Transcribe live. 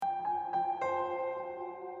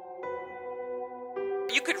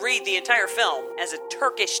you could read the entire film as a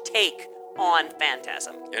Turkish take on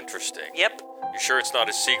Phantasm. Interesting. Yep. You sure it's not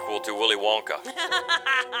a sequel to Willy Wonka?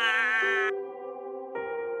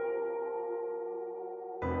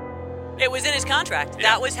 It was in his contract. Yeah.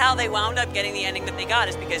 That was how they wound up getting the ending that they got,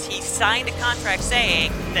 is because he signed a contract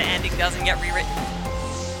saying the ending doesn't get rewritten.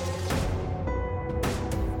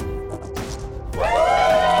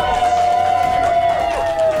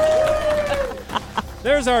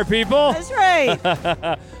 There's our people. That's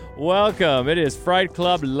right. Welcome. It is Fright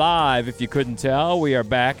Club Live, if you couldn't tell. We are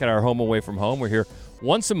back at our home away from home. We're here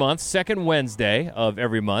once a month, second Wednesday of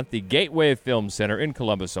every month, the Gateway Film Center in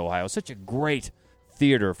Columbus, Ohio. Such a great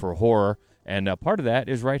theater for horror, and part of that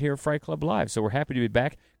is right here at Fright Club Live. So we're happy to be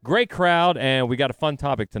back. Great crowd, and we got a fun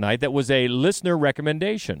topic tonight that was a listener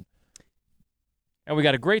recommendation. And we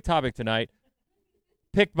got a great topic tonight,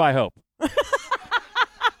 picked by Hope.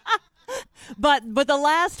 But the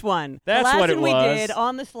last one, That's the last what it one we was. did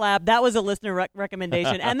on the slab, that was a listener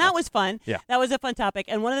recommendation, and that was fun. Yeah. That was a fun topic.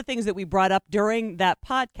 And one of the things that we brought up during that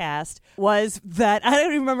podcast was that, I don't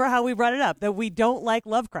even remember how we brought it up, that we don't like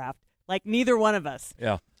Lovecraft, like neither one of us.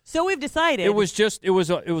 Yeah. So we've decided. It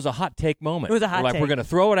was a hot take moment. It was a hot We're take. We're going to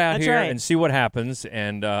throw it out That's here right. and see what happens.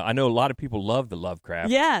 And I know a lot of people love the Lovecraft.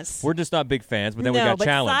 Yes. We're just not big fans, but then we No, got but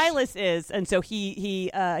challenged. Silas is, and so he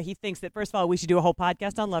thinks that, first of all, we should do a whole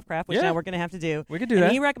podcast on Lovecraft, which Yeah. now we're going to have to do. We could do and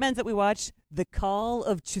that. he recommends that we watch The Call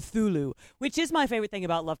of Cthulhu, which is my favorite thing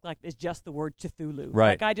about Lovecraft, is just the word Cthulhu.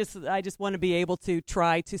 Right. Like, I just want to be able to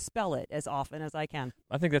try to spell it as often as I can.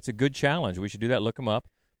 I think that's a good challenge. We should do that. Look them up.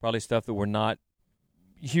 Probably stuff that we're not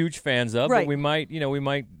huge fans of, Right. but we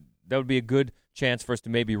might, that would be a good chance for us to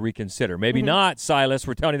maybe reconsider. Maybe not, Silas.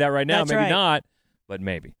 We're telling you that right now. That's Maybe right. not, but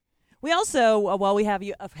maybe. We also, while we have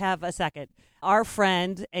a second, our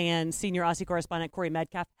friend and senior Aussie correspondent Corey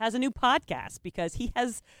Metcalf has a new podcast because he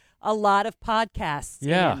has a lot of podcasts.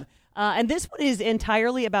 Yeah. in. And this one is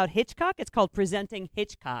entirely about Hitchcock. It's called Presenting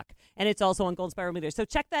Hitchcock, and it's also on Golden Spiral Media. So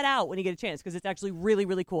check that out when you get a chance, because it's actually really,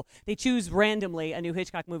 really cool. They choose randomly a new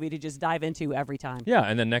Hitchcock movie to just dive into every time. Yeah,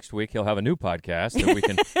 and then next week he'll have a new podcast that we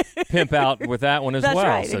can pimp out with that one as That's well.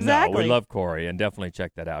 right, So exactly. no, we love Corey, and definitely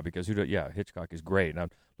check that out because Hitchcock is great, and I'm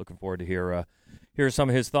looking forward to hear some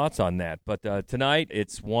of his thoughts on that. But tonight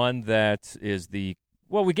it's one that is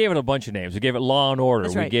we gave it a bunch of names. We gave it Law and Order.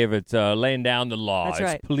 That's We right. gave it Laying Down the Law. That's It's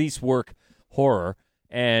right. police work horror.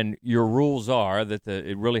 And your rules are that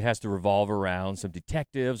it really has to revolve around some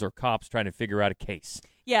detectives or cops trying to figure out a case.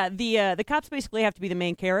 Yeah, the cops basically have to be the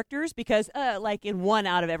main characters because, like in 1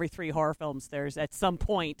 out of every 3 horror films, there's at some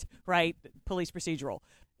point, right, police procedural.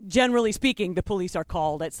 Generally speaking, the police are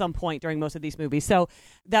called at some point during most of these movies. So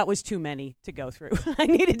that was too many to go through. I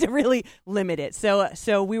needed to really limit it.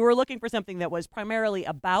 So we were looking for something that was primarily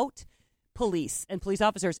about police and police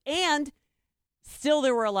officers, and still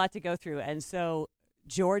there were a lot to go through. And so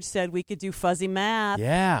George said we could do fuzzy math.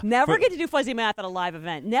 Yeah. Never get to do fuzzy math at a live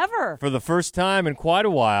event. Never. For the first time in quite a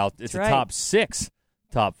while, it's right. a top 6,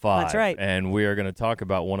 top 5. That's right. And we are going to talk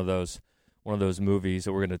about one of those movies.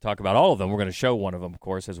 That we're going to talk about all of them. We're going to show one of them, of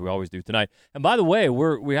course, as we always do tonight. And by the way,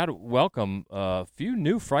 we had to welcome a few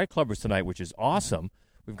new Fright Clubbers tonight, which is awesome.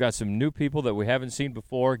 We've got some new people that we haven't seen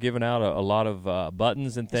before, giving out a lot of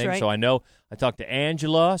buttons and things. That's right. So I know I talked to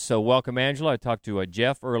Angela, so welcome, Angela. I talked to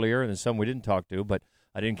Jeff earlier, and there's some we didn't talk to, but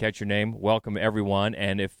I didn't catch your name. Welcome, everyone.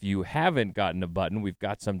 And if you haven't gotten a button, we've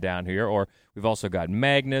got some down here, or we've also got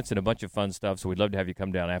magnets and a bunch of fun stuff, so we'd love to have you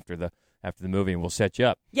come down after the movie, and we'll set you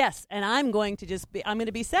up. Yes, and I'm going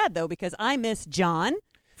to be sad, though, because I miss John.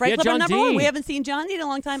 Fright Club John number 1. D. We haven't seen John D in a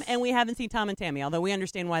long time, and we haven't seen Tom and Tammy, although we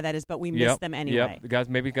understand why that is, but we miss them anyway. Yep, the guys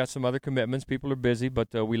maybe got some other commitments. People are busy,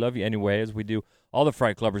 but we love you anyway, as we do all the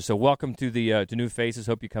Fright Clubbers. So welcome to the to new faces.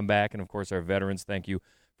 Hope you come back, and of course our veterans. Thank you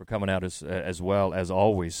for coming out as well as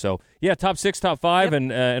always. So yeah, top 6, top 5, Yep.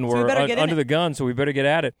 and So we we're better get in under it. the gun, so we better get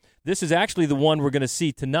at it. This is actually the one we're going to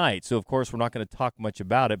see tonight. So of course we're not going to talk much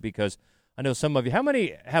about it because I know some of you. How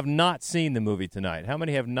many have not seen the movie tonight? How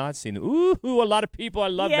many have not seen it? Ooh, a lot of people. I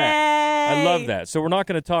love that. I love that. So we're not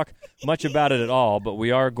going to talk much about it at all, but we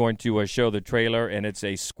are going to show the trailer, and it's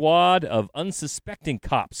a squad of unsuspecting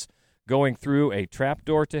cops going through a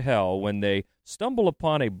trapdoor to hell when they stumble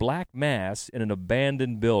upon a black mass in an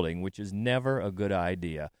abandoned building, which is never a good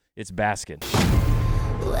idea. It's Baskin.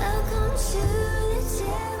 Welcome to the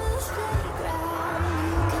devil's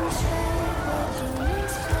playground. You can trade what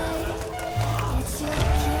dreams play. It's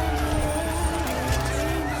your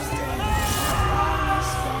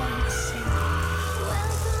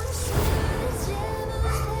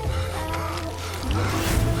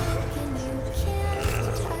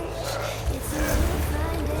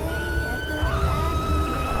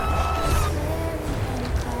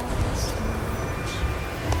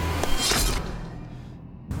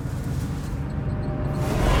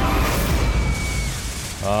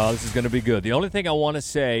Oh, this is going to be good. The only thing I want to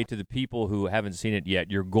say to the people who haven't seen it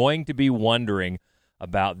yet, you're going to be wondering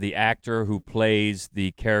about the actor who plays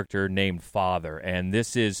the character named Father. And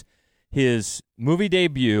this is his movie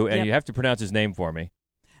debut, and Yep. you have to pronounce his name for me.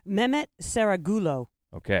 Mehmet Saragulo.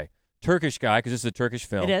 Okay. Turkish guy, because this is a Turkish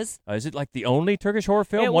film. It is. Is it like the only Turkish horror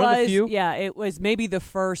film? It One was, of the few? Yeah, it was maybe the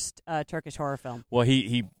first Turkish horror film. Well,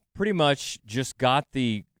 he pretty much just got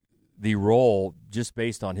the role just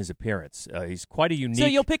based on his appearance. He's quite a unique. So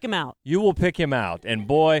you'll pick him out. You will pick him out, and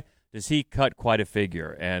boy, does he cut quite a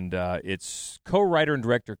figure. And it's co-writer and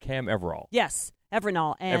director Cam Everall. Yes,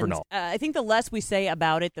 Evernal. And Evernal. I think the less we say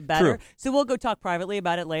about it, the better. True. So we'll go talk privately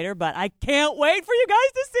about it later, but I can't wait for you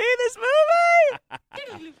guys to see this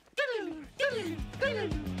movie.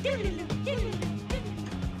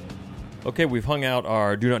 Okay, we've hung out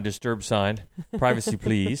our Do Not Disturb sign, privacy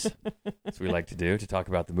please, as we like to do, to talk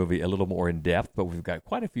about the movie a little more in depth, but we've got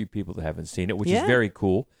quite a few people that haven't seen it, which is Yeah. very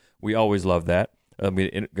cool. We always love that. I'm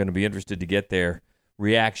going to be interested to get their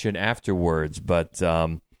reaction afterwards, but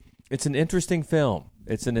it's an interesting film.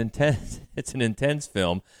 It's an intense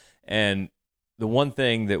film, and the one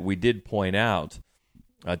thing that we did point out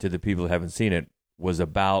to the people who haven't seen it was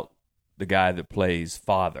about the guy that plays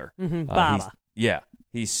Father. Baba.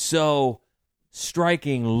 He's so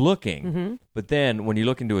striking looking, Mm-hmm. but then when you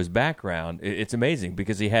look into his background, it's amazing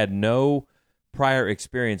because he had no prior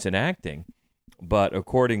experience in acting. But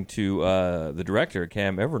according to the director,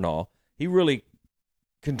 Cam Evernal, he really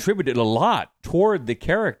contributed a lot toward the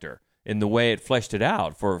character in the way it fleshed it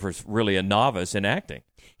out for really a novice in acting.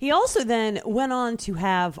 He also then went on to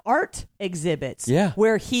have art exhibits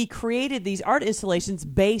where he created these art installations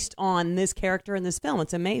based on this character in this film.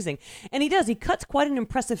 It's amazing. And he does. He cuts quite an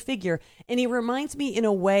impressive figure, and he reminds me in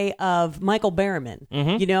a way of Michael Berryman,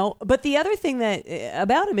 you know? But the other thing that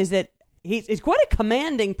about him is that he's quite a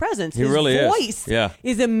commanding presence. He his really is. voice Yeah.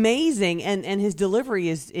 is amazing, and his delivery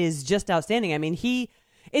is just outstanding. I mean,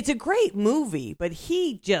 it's a great movie, but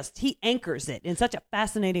he anchors it in such a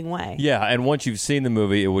fascinating way. Yeah, and once you've seen the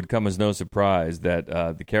movie, it would come as no surprise that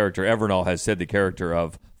the character, Evernal has said the character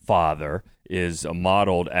of Father is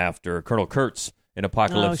modeled after Colonel Kurtz in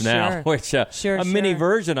Apocalypse Oh, Now, sure. which Sure, a mini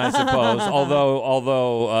version, I suppose,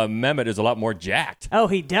 although Mehmet is a lot more jacked. Oh,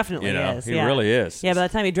 he definitely You know, is. he yeah. really is. Yeah, by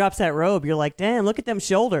the time he drops that robe, you're like, damn, look at them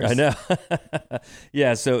shoulders. I know.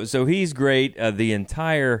 Yeah, so he's great. The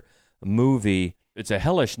entire movie, it's a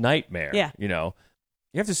hellish nightmare. Yeah. You know,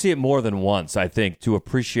 you have to see it more than once, I think, to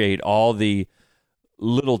appreciate all the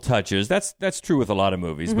little touches. That's true with a lot of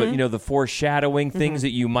movies, but you know, the foreshadowing, things that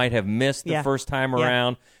you might have missed the Yeah. first time Yeah.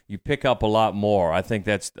 around, you pick up a lot more. I think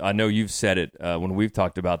I know you've said it when we've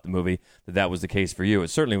talked about the movie that was the case for you. It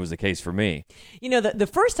certainly was the case for me. You know, the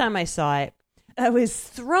first time I saw it, I was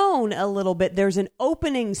thrown a little bit. There's an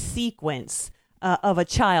opening sequence of a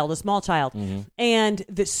small child, and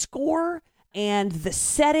the score and the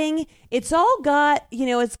setting, it's all got,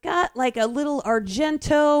 it's got like a little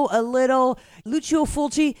Argento, a little Lucio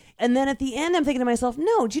Fulci, and then at the end I'm thinking to myself,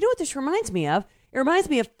 no, do you know what this reminds me of? It reminds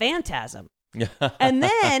me of Phantasm. And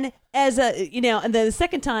then and then the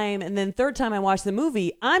second time and then third time I watched the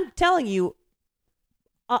movie, I'm telling you,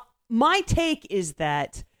 my take is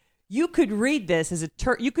that you could read this as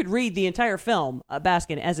you could read the entire film,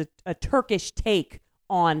 Baskin, as a Turkish take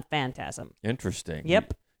on Phantasm. Interesting.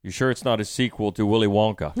 Yep. You sure it's not a sequel to Willy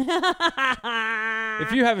Wonka?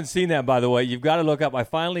 If you haven't seen that, by the way, you've got to look up. I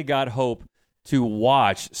finally got hope to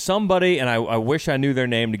watch somebody, and I wish I knew their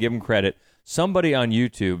name to give them credit. Somebody on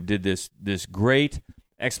YouTube did this great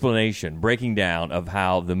explanation, breaking down of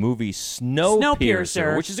how the movie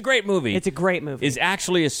Snowpiercer, which is a great movie. It's a great movie. Is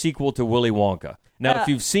actually a sequel to Willy Wonka. Now, if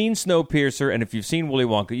you've seen Snowpiercer and if you've seen Willy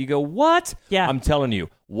Wonka, you go, what? Yeah. I'm telling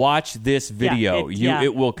you, watch this video.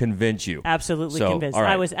 It will convince you. Absolutely So, convinced. all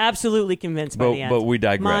right. I was absolutely convinced by the end. But we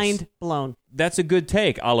digress. Mind blown. That's a good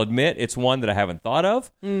take. I'll admit it's one that I haven't thought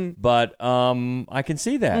of, but I can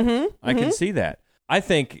see that. I can see that. I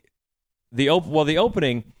think the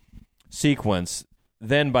opening sequence,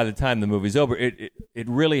 then by the time the movie's over, it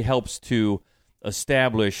really helps to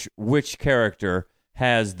establish which character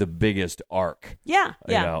has the biggest arc. Yeah,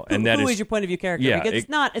 yeah. You know, and who is your point of view character? Yeah, because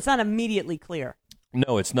it's not immediately clear.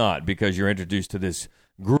 No, it's not, because you're introduced to this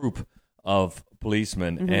group of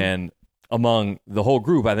policemen, and among the whole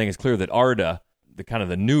group, I think it's clear that Arda, the kind of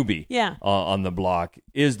the newbie on the block,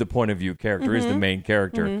 is the point of view character, is the main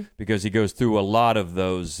character, because he goes through a lot of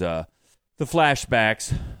those the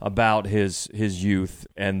flashbacks about his youth,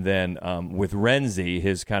 and then with Renzi,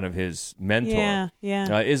 his mentor,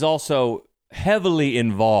 Yeah. is also heavily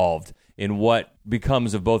involved in what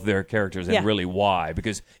becomes of both their characters and Yeah. really why.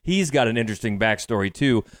 Because he's got an interesting backstory,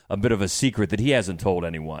 too, a bit of a secret that he hasn't told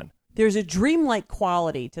anyone. There's a dreamlike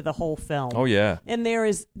quality to the whole film. Oh, yeah. And there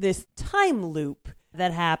is this time loop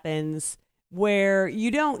that happens where you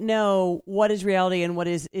don't know what is reality and what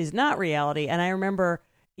is not reality. And I remember,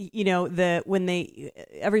 when they,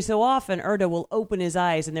 every so often, Erda will open his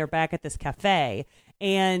eyes and they're back at this cafe.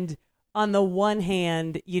 And on the one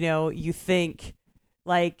hand, you think,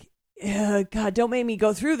 like, "Ugh, God, don't make me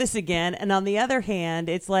go through this again." And on the other hand,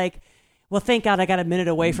 it's like, well, thank God I got a minute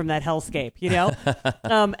away from that hellscape,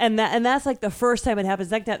 and that's like the first time it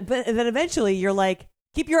happens like that. But then eventually you're like,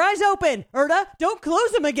 keep your eyes open, Erda. Don't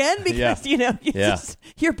close them again because,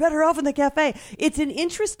 you're better off in the cafe. It's an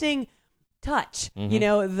interesting touch,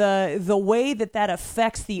 the way that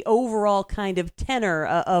affects the overall kind of tenor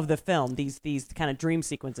of the film, these kind of dream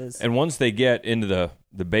sequences. And once they get into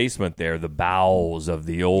the basement there, the bowels of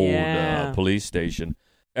the old police station,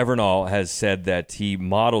 Evernall has said that he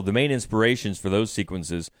modeled the main inspirations for those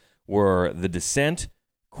sequences were The Descent,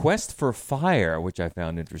 Quest for Fire, which I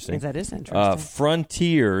found interesting. That is interesting.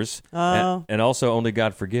 Frontiers, and also Only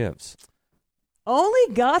God Forgives.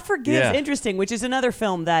 Only God Forgives, Yeah. interesting, which is another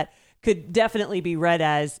film that could definitely be read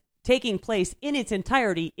as taking place in its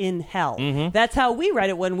entirety in hell. That's how we read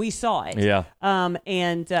it when we saw it. Yeah.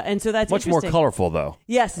 And so that's Much more interesting. colorful, though.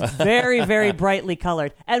 Yes, it's very, very brightly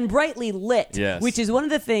colored and brightly lit, Yes. which is one of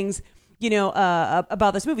the things,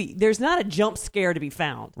 about this movie. There's not a jump scare to be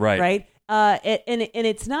found. Right. And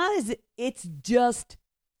it's not it's just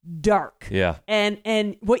dark. Yeah.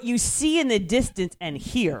 And what you see in the distance and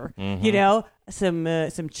hear,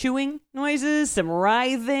 some chewing noises, some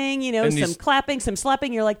writhing, And some these- clapping, some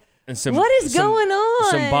slapping. You're like, And some, what is going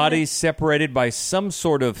on? Some bodies separated by some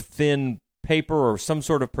sort of thin paper or some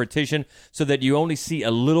sort of partition so that you only see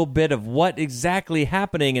a little bit of what exactly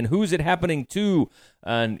happening and who's it happening to,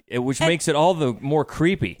 which makes it all the more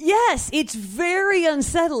creepy. Yes, it's very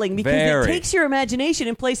unsettling because Very. it takes your imagination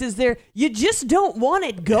in places there you just don't want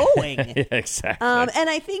it going. Yeah, exactly. And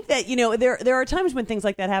I think that there are times when things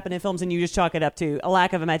like that happen in films, and you just chalk it up to a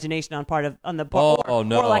lack of imagination on the part, Oh,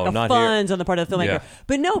 no, or lack of not funds here. on the part of the filmmaker. Yeah.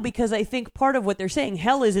 But no, because I think part of what they're saying,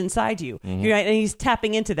 hell is inside you, right? And he's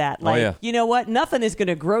tapping into that. Like, yeah. you know what? Nothing is going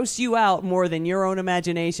to gross you out more than your own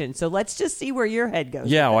imagination. So let's just see where your head goes.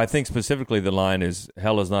 Yeah, with well, I this. think specifically the line is,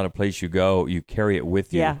 hell is not a place you go, you carry it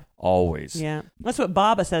with you Yeah. always. Yeah, that's what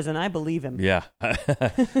Baba says, and I believe him. Yeah.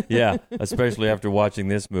 Yeah, especially after watching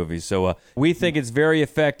this movie. So we think it's very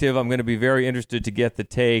effective. I'm going to be very interested to get the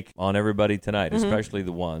take on everybody tonight, especially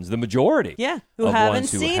the majority Yeah, who of haven't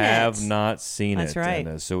ones who seen have it. not seen That's it. right.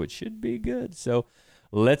 And, so it should be good. So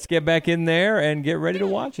let's get back in there and get ready to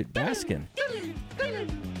watch it. Baskin.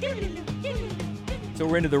 So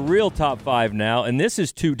we're into the real top 5 now, and this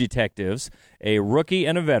is 2 detectives, a rookie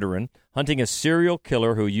and a veteran, hunting a serial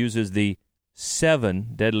killer who uses the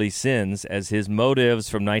 7 deadly sins as his motives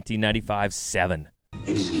from 1995's Seven.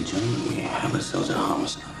 Ladies and gentlemen, we have ourselves a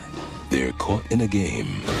homicide. They're caught in a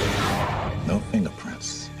game. No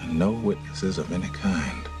fingerprints and no witnesses of any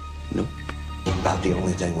kind. Nope. About the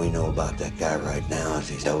only thing we know about that guy right now is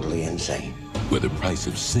he's totally insane. Where the price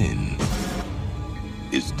of sin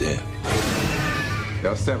is death.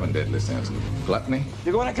 There are 7 deadly sins. Gluttony,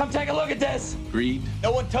 You're going to come take a look at this. greed,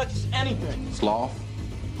 No one touches anything. sloth,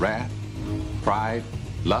 wrath, pride,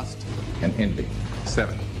 lust, and envy.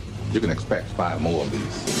 7. You can expect 5 more of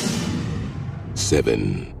these.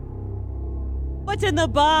 7. What's in the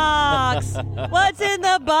box? What's in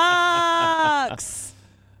the box?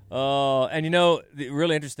 Oh, and the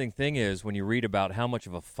really interesting thing is when you read about how much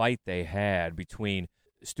of a fight they had between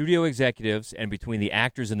studio executives and between the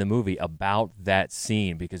actors in the movie about that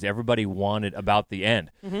scene, because everybody wanted about the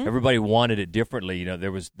end. Everybody wanted it differently.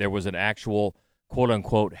 There was an actual quote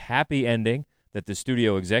unquote happy ending that the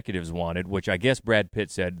studio executives wanted, which I guess Brad Pitt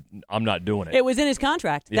said, I'm not doing it. It was in his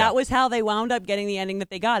contract. Yeah. That was how they wound up getting the ending that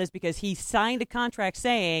they got, is because he signed a contract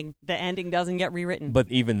saying the ending doesn't get rewritten. But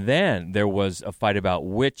even then, there was a fight about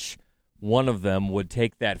which one of them would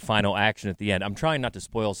take that final action at the end. I'm trying not to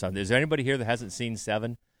spoil something. Is there anybody here that hasn't seen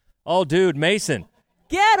Seven? Oh, dude, Mason.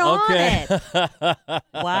 Get on Okay. it.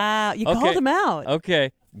 Wow. You Okay. called him out.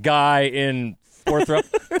 Okay. Guy in fourth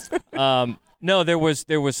row. No, there was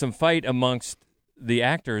some fight amongst the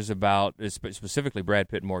actors about, specifically Brad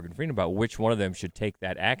Pitt and Morgan Freeman, about which one of them should take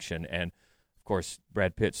that action. And, of course,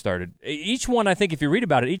 Brad Pitt started. Each one, I think, if you read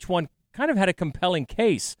about it, each one kind of had a compelling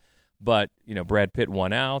case. But, Brad Pitt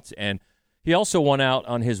won out, and he also won out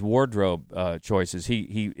on his wardrobe choices.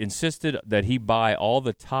 He insisted that he buy all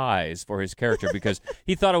the ties for his character because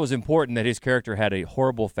he thought it was important that his character had a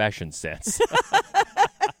horrible fashion sense.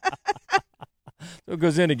 So it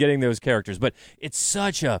goes into getting those characters. But it's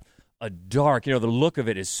such a dark, the look of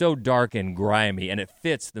it is so dark and grimy, and it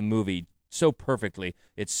fits the movie so perfectly.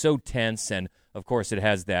 It's so tense, and, of course, it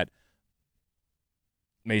has that,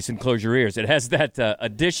 Mason, close your ears, it has that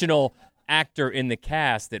additional actor in the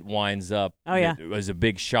cast that winds up. Oh, yeah. It was a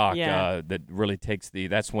big shock that really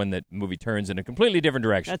that's when the movie turns in a completely different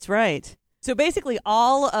direction. That's right. So basically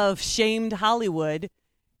all of shamed Hollywood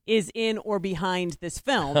is in or behind this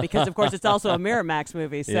film because, of course, it's also a Miramax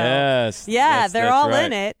movie. So, yes. Yeah, they're that's all right.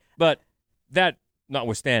 in it. But that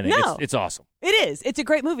notwithstanding, No. it's awesome. It is. It's a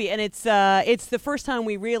great movie, and it's the first time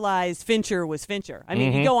we realized Fincher was Fincher. I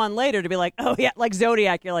mean, you go on later to be like, oh, yeah, like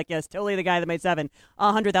Zodiac. You're like, yes, totally the guy that made Seven,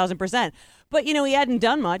 100,000%. But, he hadn't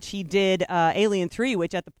done much. He did Alien 3,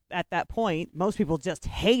 which at that point, most people just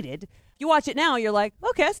hated. You watch it now, you're like,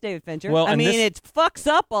 okay, that's David Fincher. Well, I and mean, this- it fucks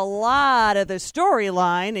up a lot of the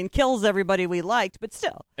storyline and kills everybody we liked, but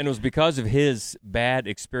still. And it was because of his bad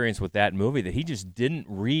experience with that movie that he just didn't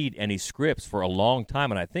read any scripts for a long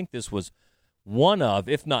time. And I think this was one of,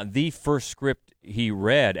 if not the first script he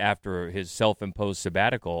read after his self-imposed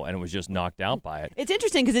sabbatical, and it was just knocked out by it. It's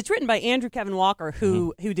interesting because it's written by Andrew Kevin Walker,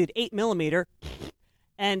 who did 8mm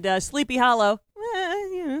and Sleepy Hollow.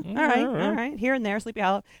 All right, here and there, Sleepy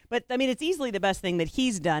Hollow. But I mean, it's easily the best thing that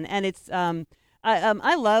he's done, and it's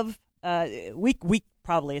I love. We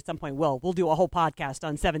probably at some point we'll do a whole podcast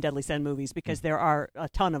on 7 Deadly Sin movies because there are a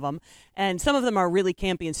ton of them, and some of them are really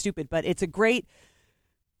campy and stupid. But it's a great.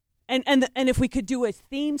 And if we could do a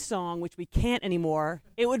theme song, which we can't anymore,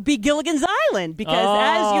 it would be Gilligan's Island because,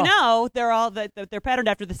 as you know, they're all they're patterned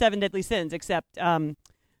after the 7 Deadly Sins, except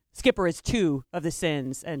Skipper is 2 of the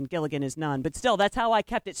sins and Gilligan is none. But still, that's how I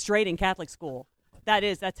kept it straight in Catholic school.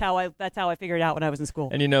 That's how I figured it out when I was in school.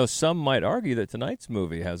 And some might argue that tonight's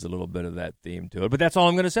movie has a little bit of that theme to it, but that's all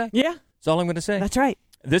I'm going to say. Yeah, that's all I'm going to say. That's right.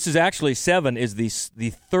 This is actually 7 is the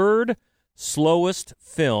third slowest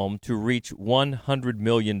film to reach $100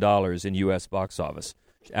 million in U.S. box office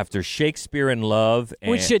after Shakespeare in Love.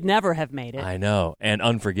 And, which should never have made it. I know. And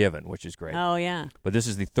Unforgiven, which is great. Oh, yeah. But this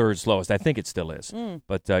is the third slowest. I think it still is.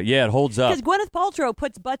 But, yeah, it holds up. Because Gwyneth Paltrow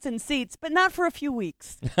puts butts in seats, but not for a few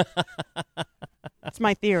weeks. That's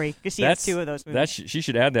my theory, because she has 2 of those movies. She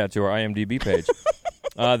should add that to our IMDb page.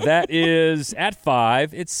 That is, at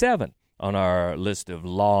 5, it's 7 on our list of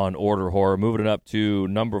Law and Order horror, moving it up to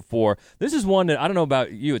number 4. This is one that, I don't know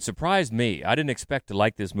about you, it surprised me. I didn't expect to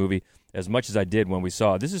like this movie as much as I did when we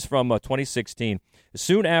saw it. This is from 2016.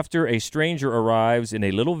 Soon after a stranger arrives in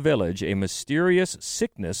a little village, a mysterious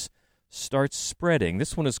sickness starts spreading.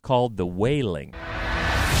 This one is called The Wailing.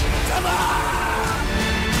 Come on!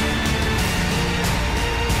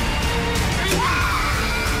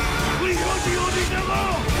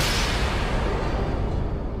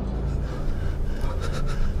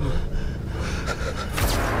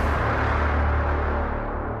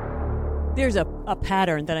 There's a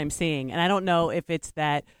pattern that I'm seeing, and I don't know if it's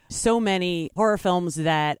that so many horror films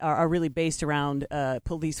that are really based around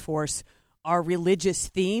police force are religious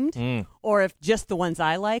themed, or if just the ones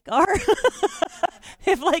I like are.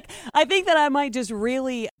 I think that I might just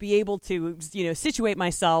really be able to, situate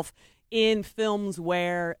myself in films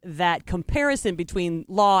where that comparison between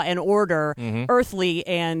law and order, earthly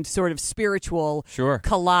and sort of spiritual,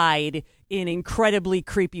 collide in incredibly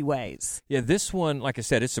creepy ways. Yeah, this one, like I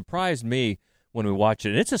said, it surprised me when we watched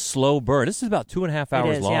it. And it's a slow burn. This is about 2.5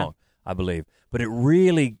 hours long, I believe. But it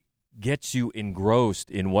really gets you engrossed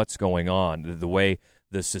in what's going on, the way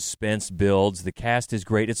the suspense builds. The cast is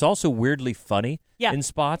great. It's also weirdly funny in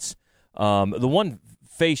spots. The one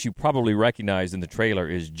face you probably recognize in the trailer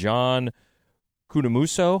is John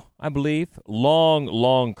Kunamuso, I believe.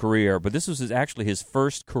 Long career, but this was actually his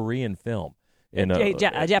first Korean film. A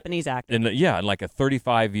Japanese actor. In like a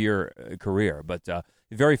 35-year career, but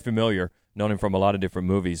very familiar. Known him from a lot of different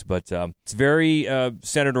movies, but it's very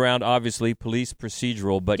centered around, obviously, police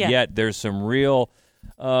procedural, but yet there's some real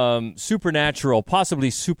supernatural, possibly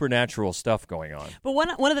supernatural stuff going on. But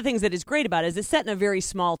one of the things that is great about it is it's set in a very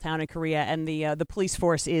small town in Korea, and the police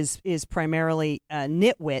force is primarily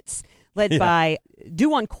nitwits, led by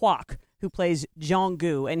Doo-won Kwak, who plays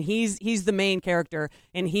Jong-gu, and he's the main character,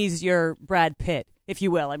 and he's your Brad Pitt, if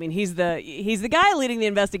you will. I mean, he's the guy leading the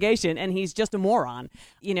investigation, and he's just a moron.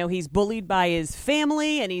 He's bullied by his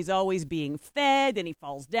family, and he's always being fed, and he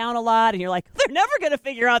falls down a lot, and you're like, they're never going to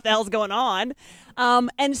figure out the hell's going on.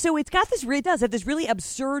 And so it does have this really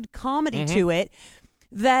absurd comedy to it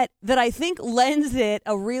that I think lends it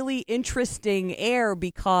a really interesting air,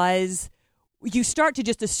 because you start to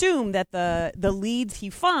just assume that the leads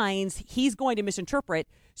he finds, he's going to misinterpret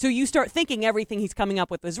So you start thinking everything he's coming up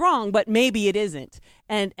with is wrong, but maybe it isn't.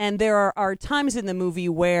 And there are times in the movie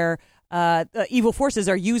where the evil forces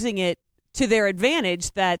are using it to their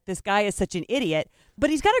advantage, that this guy is such an idiot. But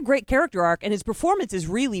he's got a great character arc, and his performance is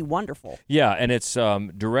really wonderful. Yeah, and it's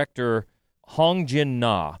director Hong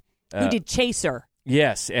Jin-na. Who did Chaser.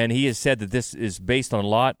 Yes, and he has said that this is based on a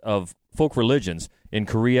lot of folk religions in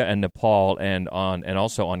Korea and Nepal, and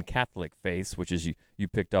also on Catholic faiths, which is you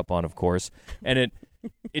picked up on, of course. And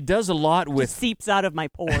it does a lot with... Just seeps out of my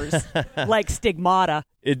pores like stigmata.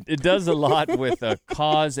 It does a lot with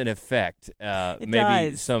cause and effect.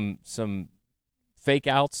 Maybe does. some fake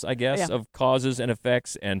outs, I guess, of causes and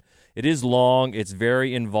effects. And it is long. It's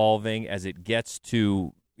very involving as it gets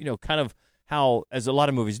to, kind of how, as a lot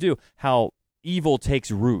of movies do, how evil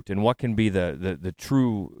takes root and what can be the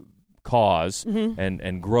true cause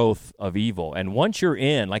and growth of evil. And once you're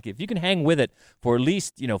in, like if you can hang with it for at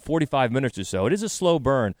least 45 minutes or so, it is a slow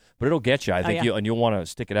burn, but it'll get you. I think you'll want to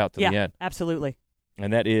stick it out to the end. Absolutely.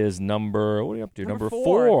 And that is number, what are you up to? Number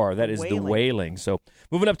 4. 4. That is The Wailing. So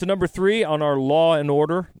moving up to number 3 on our Law and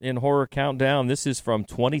Order in Horror Countdown. This is from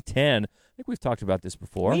 2010. I think we've talked about this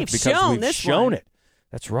before. We've shown it.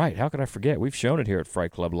 That's right. How could I forget? We've shown it here at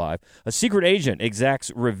Fright Club Live. A secret agent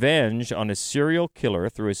exacts revenge on a serial killer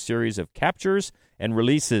through a series of captures and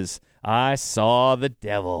releases. I Saw the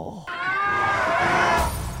Devil.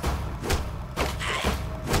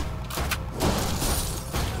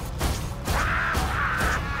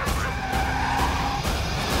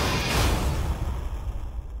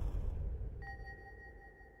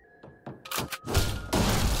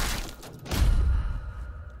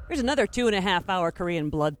 Here's another 2.5-hour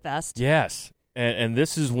Korean bloodfest. Yes, and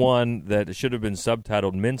this is one that should have been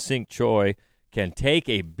subtitled Min Sing Choi Can Take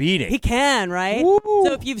a Beating. He can, right? Woo!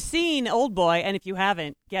 So if you've seen Old Boy, and if you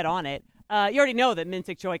haven't, get on it. You already know that Min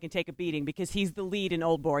Sing Choi can take a beating because he's the lead in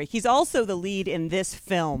Old Boy. He's also the lead in this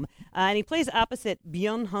film, and he plays opposite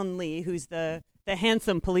Byung-hun Lee, who's the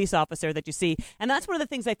handsome police officer that you see. And that's one of the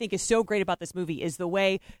things I think is so great about this movie is the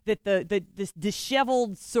way that this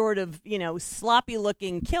disheveled sort of,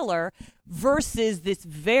 sloppy-looking killer versus this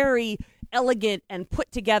very elegant and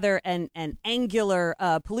put together and angular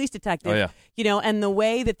police detective. Oh, yeah. And the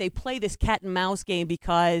way that they play this cat and mouse game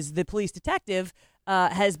because the police detective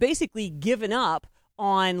has basically given up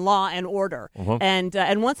on law and order.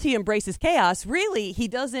 And once he embraces chaos, really, he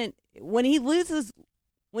doesn't, when he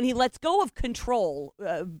lets go of control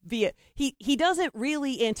he doesn't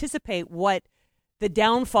really anticipate what the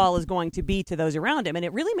downfall is going to be to those around him. And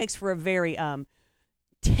it really makes for a very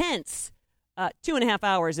tense 2.5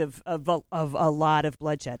 hours of a lot of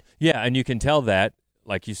bloodshed. Yeah, and you can tell that,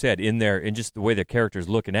 like you said, in just the way their characters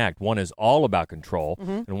look and act. One is all about control,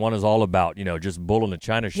 and one is all about, just bull in a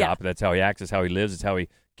china shop. Yeah. That's how he acts, that's how he lives, it's how he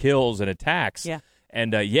kills and attacks. Yeah.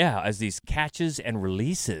 And, as these catches and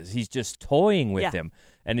releases, he's just toying with him.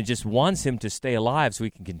 And it just wants him to stay alive so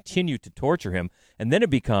he can continue to torture him. And then it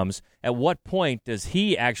becomes, at what point does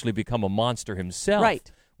he actually become a monster himself?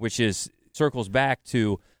 Right. Which circles back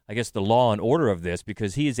to, I guess, the law and order of this,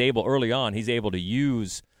 because he is able, early on, he's able to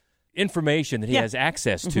use information that he has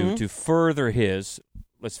access to further his,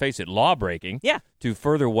 let's face it, law breaking. Yeah. To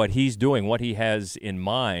further what he's doing, what he has in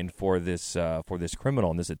mind for this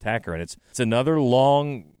criminal and this attacker. And it's another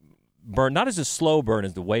long burn, not as a slow burn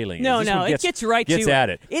as The Wailing. No, this it gets right gets to at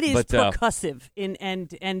it. It is percussive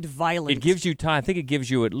and violent. It gives you time. I think it gives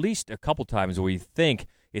you at least a couple times where you think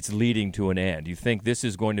it's leading to an end. You think this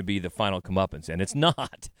is going to be the final comeuppance, and it's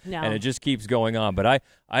not. No. And it just keeps going on. But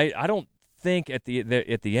I don't think at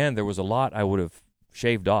the end there was a lot I would have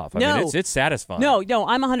shaved off. I mean, it's satisfying. No,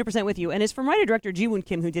 I'm 100% with you. And it's from writer-director Ji-woon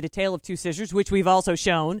Kim, who did A Tale of Two Sisters, which we've also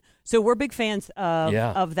shown. So we're big fans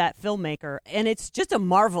of that filmmaker. And it's just a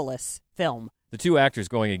marvelous film. The two actors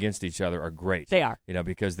going against each other are great. They are.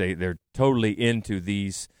 Because they're totally into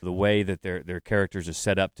the way that their characters are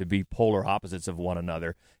set up to be polar opposites of one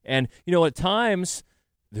another. And, at times,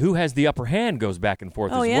 who has the upper hand goes back and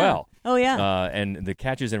forth well. Oh, yeah. And the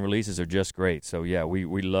catches and releases are just great. So, yeah,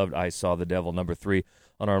 we loved I Saw the Devil, number 3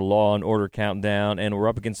 on our Law and Order countdown. And we're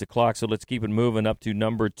up against the clock, so let's keep it moving up to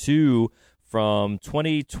number 2 from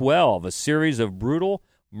 2012. A series of brutal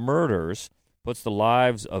murders puts the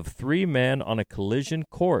lives of 3 men on a collision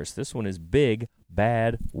course. This one is Big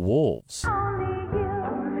Bad Wolves.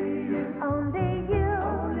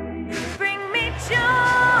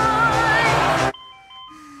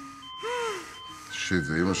 שיט,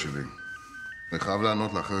 זה אמא שלי. אני חייב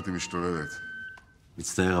לענות לה, אחרת היא משתוללת.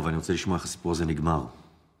 מצטער, אבל אני רוצה לשמוע איך הסיפור הזה נגמר.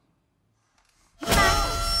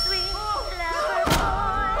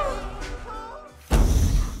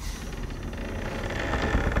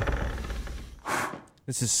 This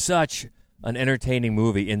This is such an entertaining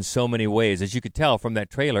movie in so many ways. As you could tell from that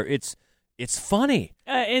trailer, it's funny.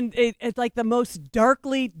 And it's like the most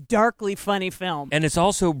darkly funny film. And it's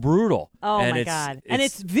also brutal. Oh, and my God. And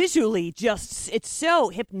it's visually it's so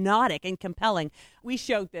hypnotic and compelling. We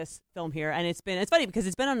showed this film here, and it's funny because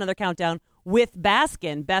it's been on another countdown with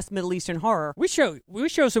Baskin, Best Middle Eastern Horror. We show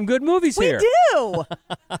some good movies here. We do.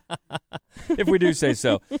 If we do say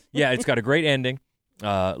so. Yeah, it's got a great ending.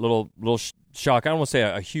 Little shock. I don't want to say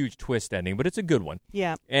a huge twist ending, but it's a good one.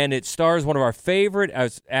 Yeah. And it stars one of our favorite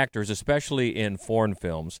actors, especially in foreign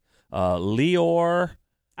films, Lior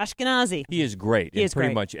Ashkenazi. He is great in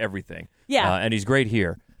pretty much everything. Yeah. And he's great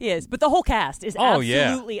here. He is. But the whole cast is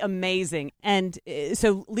absolutely amazing. And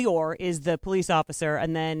so Lior is the police officer,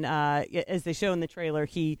 and then as they show in the trailer,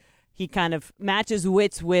 he kind of matches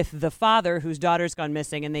wits with the father whose daughter's gone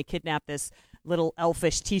missing, and they kidnap this little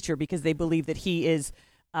elfish teacher because they believe that he is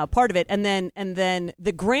part of it. And then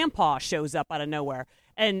the grandpa shows up out of nowhere.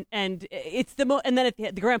 And it's the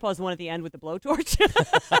the grandpa is the one at the end with the blowtorch.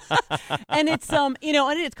 And it's and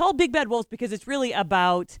it's called Big Bad Wolves because it's really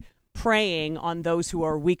about preying on those who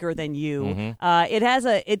are weaker than you.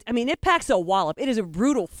 Mm-hmm. It packs a wallop. It is a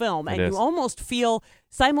brutal film, and you almost feel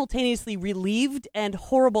simultaneously relieved and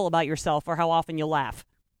horrible about yourself for how often you laugh.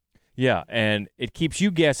 Yeah, and it keeps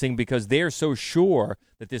you guessing because they're so sure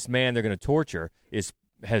that this man they're going to torture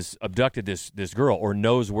has abducted this girl or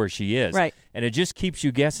knows where she is. Right. And it just keeps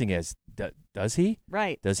you guessing as, does he?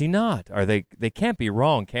 Right. Does he not? They can't be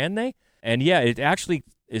wrong, can they? And yeah, it actually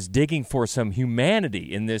is digging for some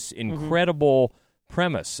humanity in this incredible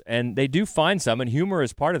premise. And they do find some, and humor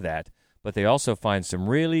is part of that. But they also find some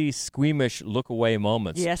really squeamish look-away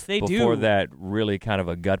moments. Yes, they do. Before that really kind of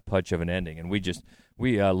a gut punch of an ending. And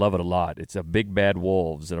we love it a lot. It's a Big Bad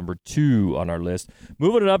Wolves, number 2 on our list.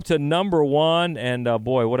 Moving it up to number 1, and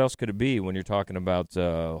boy, what else could it be when you're talking about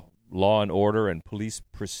law and order and police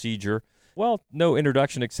procedure? Well, no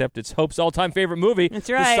introduction except it's Hope's all-time favorite movie,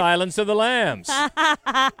 That's right. The Silence of the Lambs.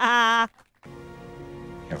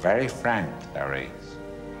 You're very frank, Clarice.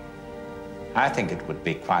 I think it would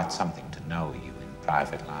be quite something to know you in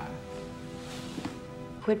private life.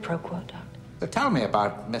 Quid pro quo, Doctor. So tell me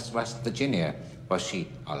about Miss West Virginia. Was she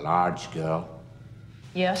a large girl?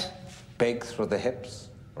 Yes, Big through the hips?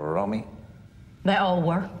 Roomy? they all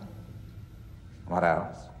were. What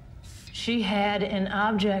else? She had an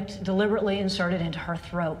object deliberately inserted into her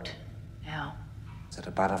throat. Now, Is it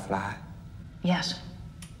a butterfly? yes,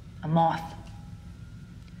 a moth.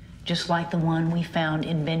 Just like the one we found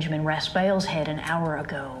in Benjamin Raspail's head an hour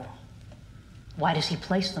ago. Why does he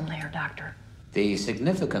place them there, Doctor? The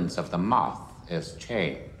significance of the moth is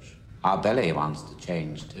change. Our belly wants to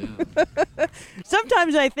change, too.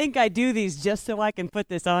 Sometimes I think I do these just so I can put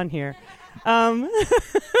this on here.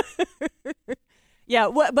 Yeah,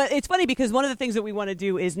 but it's funny because one of the things that we want to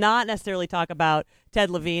do is not necessarily talk about Ted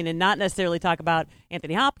Levine and not necessarily talk about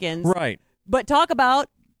Anthony Hopkins. Right. But talk about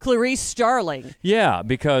Clarice Starling. Yeah,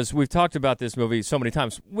 because we've talked about this movie so many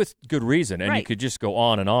times with good reason, and Right. you could just go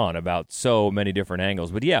on and on about so many different angles.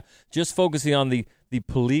 But yeah, just focusing on the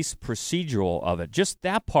police procedural of it, just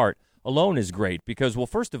that part alone is great because, well,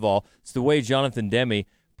 first of all, it's the way Jonathan Demme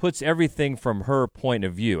puts everything from her point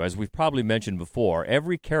of view. As we've probably mentioned before,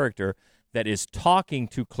 every character that is talking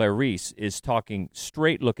to Clarice is looking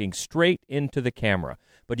straight into the camera.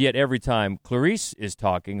 But yet every time Clarice is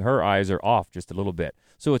talking, her eyes are off just a little bit.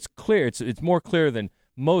 So it's clear, it's more clear than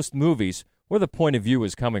most movies where the point of view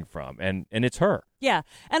is coming from, and it's her. Yeah,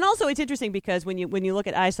 and also it's interesting because when you look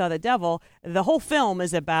at I Saw the Devil, the whole film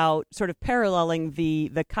is about sort of paralleling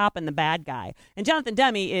the cop and the bad guy. And Jonathan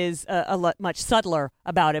Demme is much subtler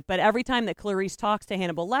about it, but every time that Clarice talks to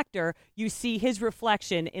Hannibal Lecter, you see his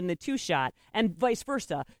reflection in the two-shot, and vice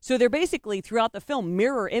versa. So they're basically, throughout the film,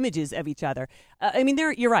 mirror images of each other.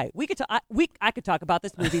 You're right. I could talk about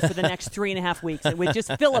this movie for the next 3.5 weeks. It would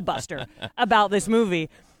just filibuster about this movie.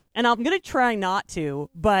 And I'm going to try not to,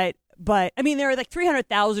 but I mean, there are like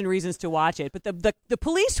 300,000 reasons to watch it. But the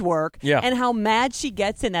police work and how mad she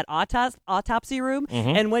gets in that autopsy room,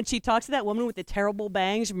 and when she talks to that woman with the terrible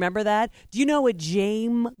bangs, remember that? Do you know a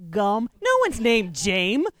Jame Gum? No one's named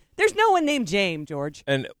Jame. There's no one named Jame, George.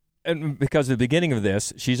 And because at the beginning of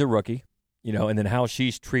this, she's a rookie, and then how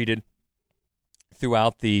she's treated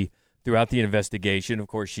throughout the investigation. Of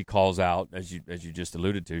course, she calls out, as you just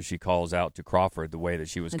alluded to, she calls out to Crawford the way that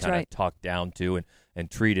she was kind of talked down to and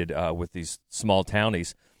treated with these small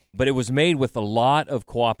townies. But it was made with a lot of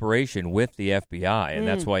cooperation with the FBI, and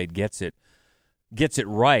that's why it gets it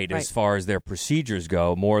right as far as their procedures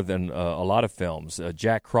go, more than a lot of films.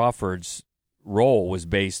 Jack Crawford's role was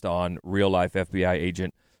based on real-life FBI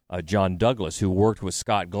agent John Douglas, who worked with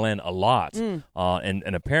Scott Glenn a lot,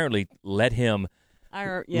 and apparently let him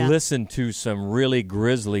listen to some really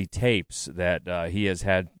grisly tapes that he has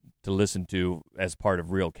had to listen to as part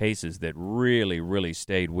of real cases that really, really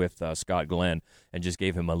stayed with Scott Glenn and just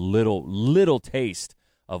gave him a little taste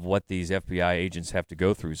of what these FBI agents have to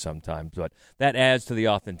go through sometimes. But that adds to the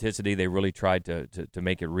authenticity. They really tried to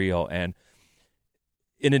make it real. And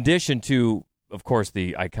in addition to, of course,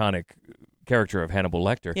 the iconic character of Hannibal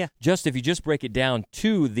Lecter, if you just break it down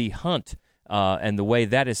to the hunt and the way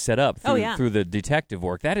that is set up through the detective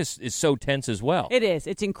work, that is so tense as well. It is.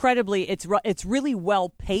 It's incredibly. It's really well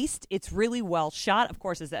paced. It's really well shot. Of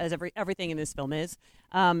course, as everything in this film is,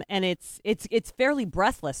 and it's fairly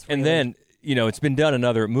breathless. Really. And then it's been done in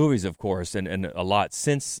other movies, of course, and a lot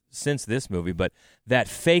since this movie. But that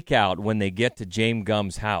fake out when they get to James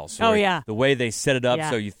Gumb's house. The way they set it up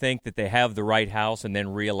so you think that they have the right house, and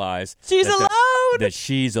then realize she's alone. That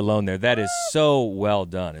she's alone there. That is so well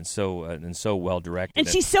done and so well directed. And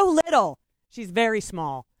she's so little. She's very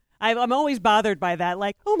small. I'm always bothered by that.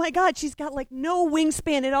 Like, oh my God, she's got like no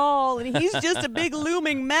wingspan at all, and he's just a big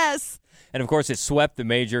looming mess. And of course, it swept the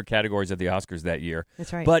major categories of the Oscars that year.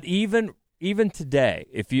 That's right. But even today,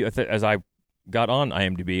 as I got on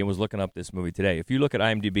IMDb and was looking up this movie today, if you look at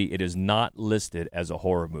IMDb, it is not listed as a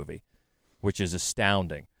horror movie, which is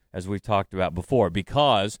astounding, as we've talked about before,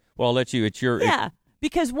 because, well, I'll let you, it's your... Yeah,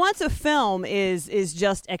 because once a film is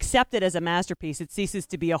just accepted as a masterpiece, it ceases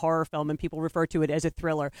to be a horror film, and people refer to it as a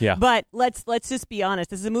thriller. Yeah. But let's just be honest.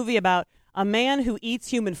 This is a movie about a man who eats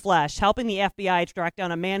human flesh, helping the FBI to track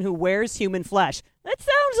down a man who wears human flesh. That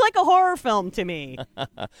sounds like a horror film to me.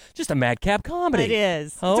 Just a madcap comedy. It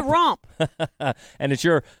is. Oh. It's a romp. And it's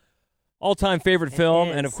your all-time favorite film,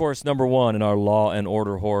 and of course, number one in our Law and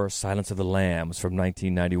Order horror, Silence of the Lambs from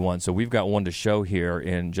 1991. So we've got one to show here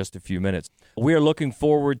in just a few minutes. We are looking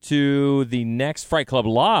forward to the next Fright Club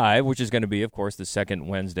Live, which is going to be, of course, the second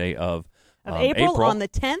Wednesday of April on the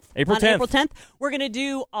 10th. April 10th. We're going to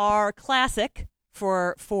do our classic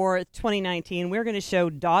for 2019. We're going to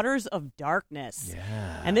show Daughters of Darkness.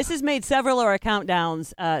 Yeah. And this has made several of our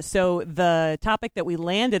countdowns. So the topic that we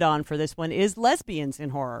landed on for this one is lesbians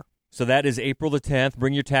in horror. So that is April the 10th.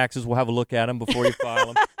 Bring your taxes. We'll have a look at them before you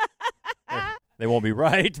file them. They won't be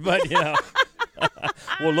right, but,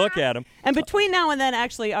 we'll look at them. And between now and then,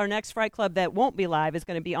 actually, our next Fright Club that won't be live is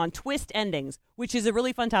going to be on twist endings, which is a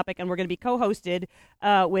really fun topic, and we're going to be co-hosted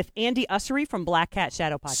with Andy Ussery from Black Cat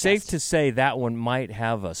Shadow Podcast. Safe to say that one might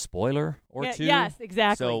have a spoiler or two. Yes,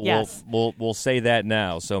 exactly. So yes. we'll say that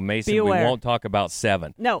now. So, Mason, we won't talk about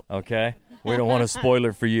 7. No. Okay? We don't want a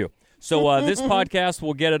spoiler for you. So this podcast,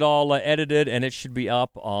 we'll get it all edited, and it should be up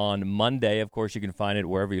on Monday. Of course, you can find it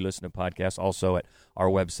wherever you listen to podcasts, also at our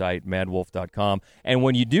website, madwolf.com. And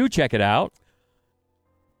when you do check it out,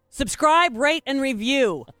 subscribe, rate, and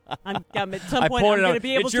review. At some point, I'm going to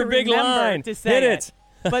be able to remember to say it.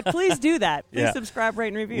 But please do that. Please subscribe, rate,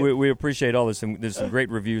 and review. We appreciate all this. There's some great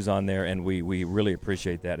reviews on there, and we really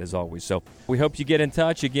appreciate that, as always. So we hope you get in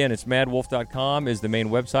touch. Again, it's madwolf.com is the main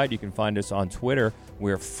website. You can find us on Twitter.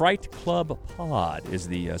 We're Fright Club Pod is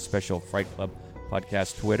the special Fright Club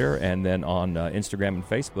podcast Twitter. And then on Instagram and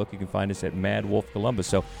Facebook, you can find us at Mad Wolf Columbus.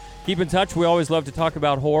 So keep in touch. We always love to talk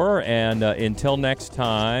about horror. And until next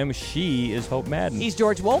time, she is Hope Madden. He's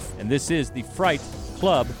George Wolf. And this is the Fright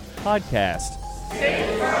Club Podcast.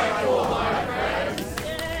 Stay frightful, my friends.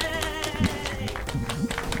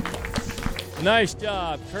 Nice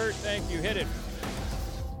job, Kurt. Thank you. Hit it.